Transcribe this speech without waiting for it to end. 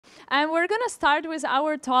And we're going to start with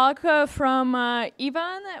our talk from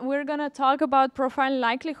Ivan. We're going to talk about profile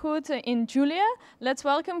likelihood in Julia. Let's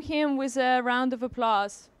welcome him with a round of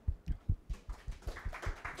applause.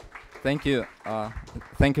 Thank you.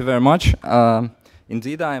 Thank you very much.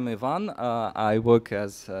 Indeed, I am Ivan. I work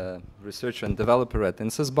as a researcher and developer at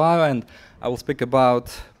InsysBio, and I will speak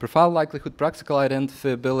about profile likelihood, practical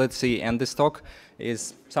identifiability, and this talk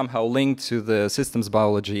is somehow linked to the systems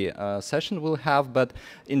biology session we'll have, but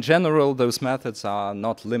in general, those methods are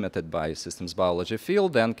not limited by systems biology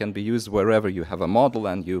field and can be used wherever you have a model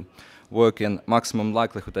and you work in maximum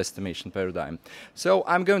likelihood estimation paradigm. So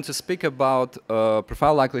I'm going to speak about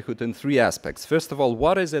profile likelihood in three aspects. First of all,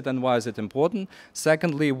 what is it and why is it important?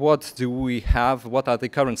 Secondly, what do we have? What are the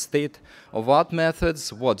current state of art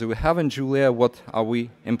methods? What do we have in Julia? What are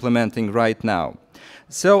we implementing right now?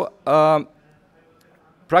 So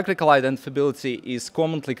practical identifiability is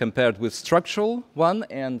commonly compared with structural one,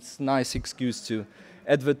 and nice excuse to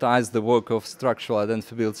advertise the work of structural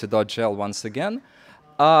identifiability.jl once again.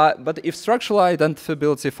 But if structural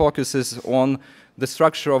identifiability focuses on the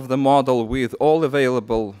structure of the model with all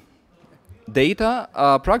available data,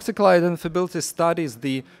 practical identifiability studies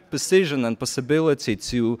the precision and possibility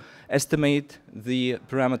to estimate the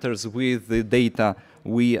parameters with the data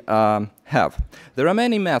we have. There are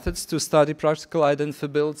many methods to study practical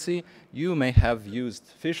identifiability. You may have used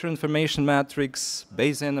Fisher information matrix,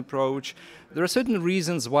 Bayesian approach. There are certain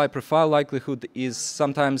reasons why profile likelihood is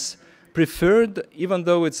sometimes preferred, even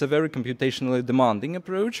though it's a very computationally demanding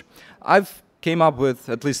approach. I've came up with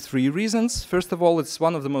at least three reasons. First of all, it's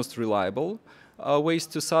one of the most reliable ways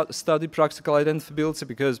to study practical identifiability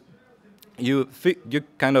because you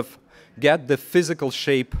kind of get the physical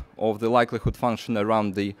shape of the likelihood function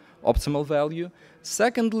around the optimal value.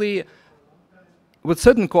 Secondly, with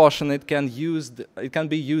certain caution, it can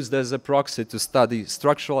be used as a proxy to study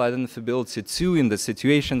structural identifiability too in the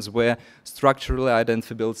situations where structural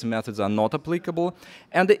identifiability methods are not applicable.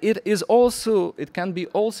 And it can be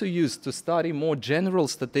also used to study more general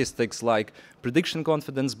statistics like prediction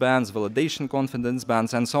confidence bands, validation confidence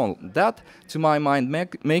bands, and so on. That, to my mind,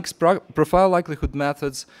 makes profile likelihood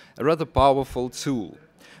methods a rather powerful tool.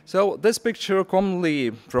 So this picture, commonly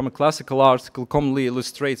from a classical article, commonly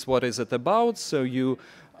illustrates what is it about. So you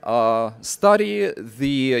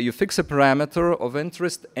you fix a parameter of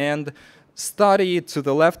interest and study it to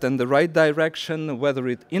the left and the right direction, whether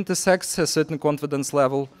it intersects a certain confidence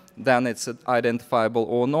level, then it's identifiable,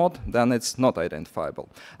 or not, then it's not identifiable.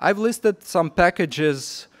 I've listed some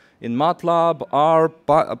packages in MATLAB, R,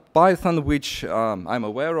 Python, which I'm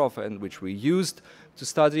aware of and which we used to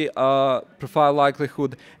study profile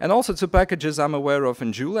likelihood, and also two packages I'm aware of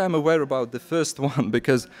in Julia. I'm aware about the first one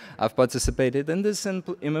because I've participated in this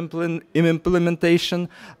implementation,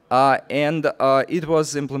 and it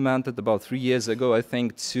was implemented about 3 years ago, I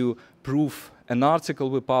think, to prove an article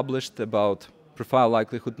we published about profile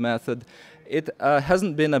likelihood method. It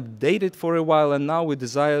hasn't been updated for a while, and now we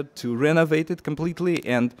desire to renovate it completely,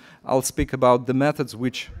 and I'll speak about the methods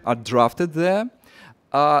which are drafted there.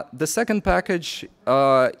 The second package,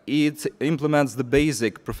 it implements the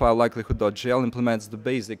basic ProfileLikelihood.jl, implements the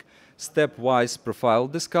basic stepwise profile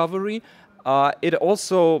discovery. It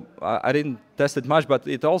also, I didn't test it much, but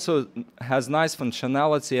it also has nice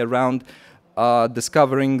functionality around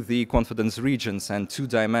discovering the confidence regions and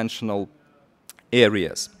two-dimensional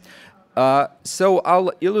areas. So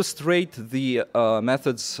I'll illustrate the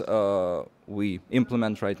methods we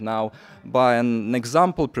implement right now by an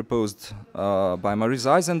example proposed by Maurice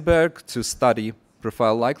Eisenberg to study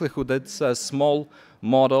profile likelihood. It's a small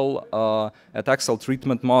model, a taxol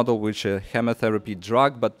treatment model, which is a chemotherapy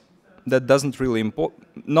drug, but that doesn't really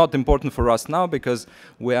not important for us now because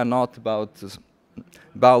we are not about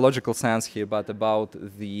biological science here, but about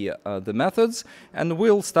the methods, and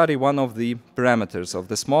we'll study one of the parameters of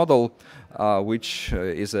this model, which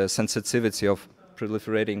is a sensitivity of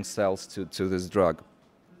proliferating cells to this drug.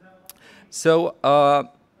 So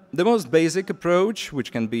the most basic approach,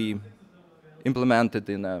 which can be implemented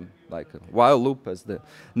in a while loop, as the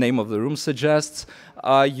name of the room suggests,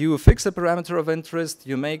 you fix a parameter of interest,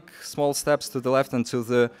 you make small steps to the left and to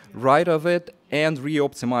the right of it, and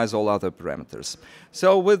re-optimize all other parameters.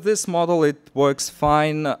 So with this model, it works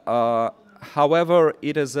fine. However,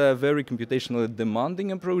 it is a very computationally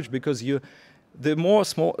demanding approach because the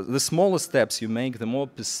smaller steps you make, the more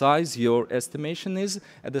precise your estimation is.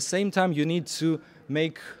 At the same time, you need to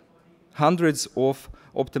make hundreds of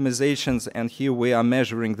optimizations, and here we are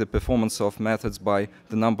measuring the performance of methods by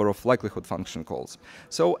the number of likelihood function calls.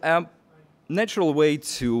 So a natural way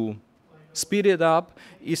to speed it up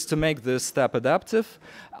is to make this step adaptive.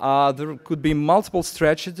 There could be multiple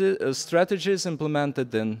strategies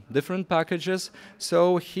implemented in different packages.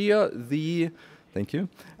 So here thank you,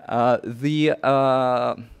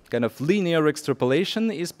 kind of linear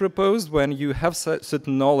extrapolation is proposed when you have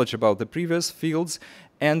certain knowledge about the previous fields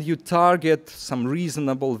and you target some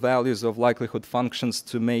reasonable values of likelihood functions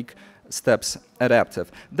to make steps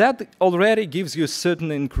adaptive. That already gives you a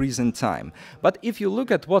certain increase in time. But if you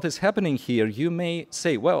look at what is happening here, you may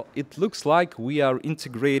say, well, it looks like we are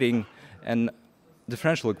integrating an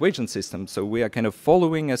differential equation system, so we are kind of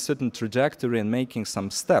following a certain trajectory and making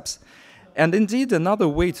some steps. And indeed, another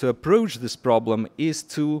way to approach this problem is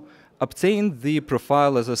to obtain the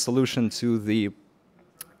profile as a solution to the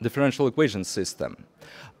differential equation system.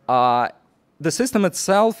 The system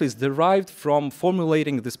itself is derived from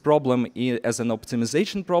formulating this problem as an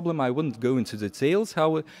optimization problem. I wouldn't go into details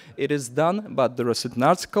how it is done, but there are certain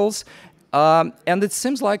articles. And it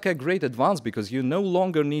seems like a great advance because you no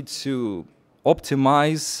longer need to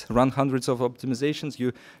optimize, run hundreds of optimizations.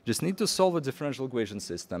 You just need to solve a differential equation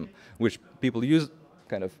system, which people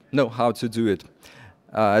kind of know how to do it,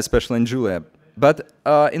 especially in Julia. But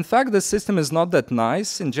in fact, the system is not that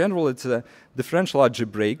nice. In general, it's a differential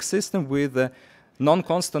algebraic system with a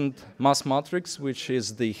non-constant mass matrix, which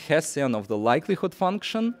is the Hessian of the likelihood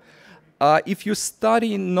function. If you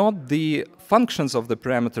study not the functions of the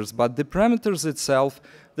parameters, but the parameters itself,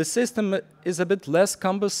 the system is a bit less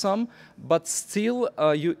cumbersome, but still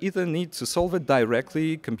you either need to solve it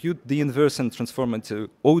directly, compute the inverse and transform it to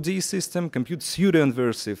ODE system, compute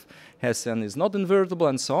pseudo-inversive Hessian is not invertible,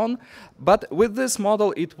 and so on. But with this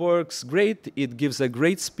model, it works great. It gives a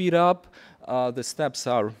great speed up. The steps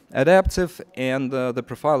are adaptive, and the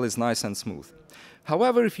profile is nice and smooth.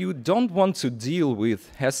 However, if you don't want to deal with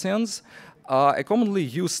Hessians, a commonly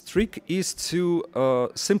used trick is to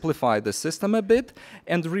simplify the system a bit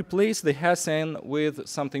and replace the Hessian with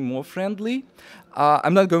something more friendly.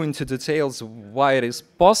 I'm not going into details why it is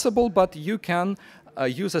possible, but you can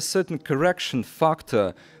use a certain correction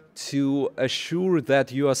factor to assure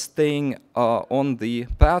that you are staying on the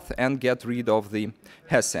path and get rid of the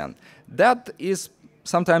Hessian. That is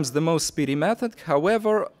sometimes the most speedy method.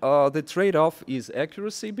 However, the trade-off is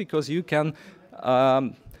accuracy because you can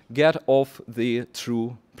get off the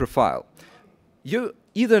true profile. You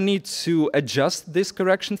either need to adjust this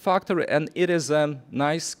correction factor, and it is a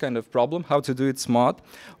nice kind of problem, how to do it smart,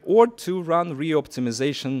 or to run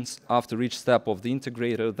re-optimizations after each step of the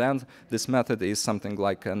integrator. Then this method is something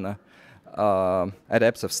like an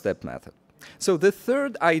adaptive step method. So the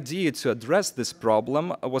third idea to address this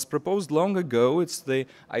problem was proposed long ago. It's the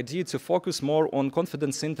idea to focus more on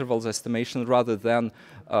confidence intervals estimation rather than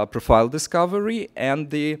profile discovery. And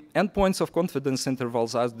the endpoints of confidence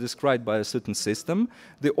intervals are described by a certain system.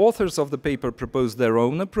 The authors of the paper proposed their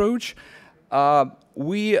own approach.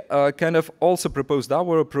 We kind of also proposed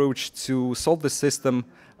our approach to solve the system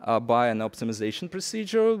by an optimization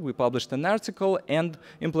procedure. We published an article and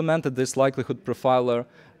implemented this likelihood profiler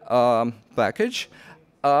package.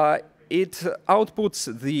 It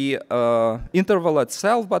outputs the interval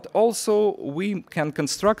itself, but also we can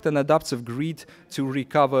construct an adaptive grid to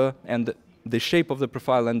recover and the shape of the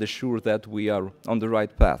profile and assure that we are on the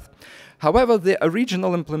right path. However, the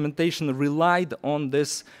original implementation relied on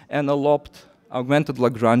this enveloped augmented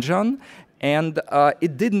Lagrangian, and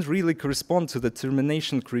it didn't really correspond to the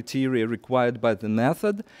termination criteria required by the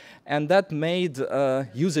method, and that made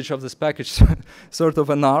usage of this package sort of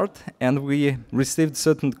an art, and we received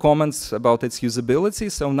certain comments about its usability.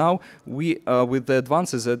 So now we, with the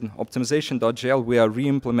advances in optimization.jl, we are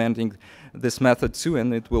re-implementing this method too,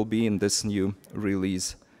 and it will be in this new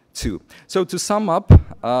release too. So to sum up,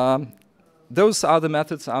 those other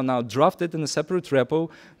methods are now drafted in a separate repo.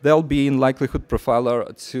 They'll be in Likelihood Profiler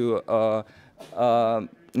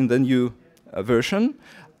in the new version.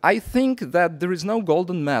 I think that there is no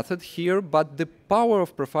golden method here, but the power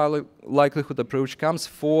of profile likelihood approach comes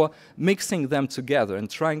for mixing them together and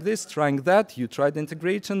trying this, trying that. You tried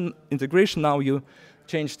integration, now you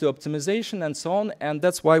change to optimization and so on, and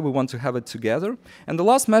that's why we want to have it together. And the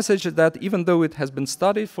last message is that even though it has been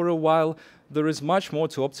studied for a while, there is much more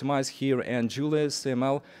to optimize here, and Julia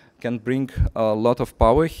SciML can bring a lot of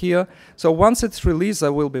power here. So once it's released, I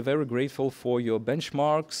will be very grateful for your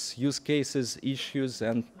benchmarks, use cases, issues,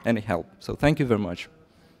 and any help. So thank you very much.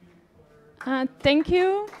 Thank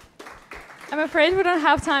you. I'm afraid we don't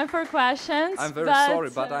have time for questions. I'm very sorry,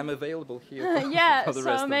 but I'm available here. Yeah, for the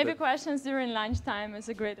rest so of maybe questions during lunchtime is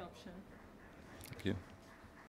a great option.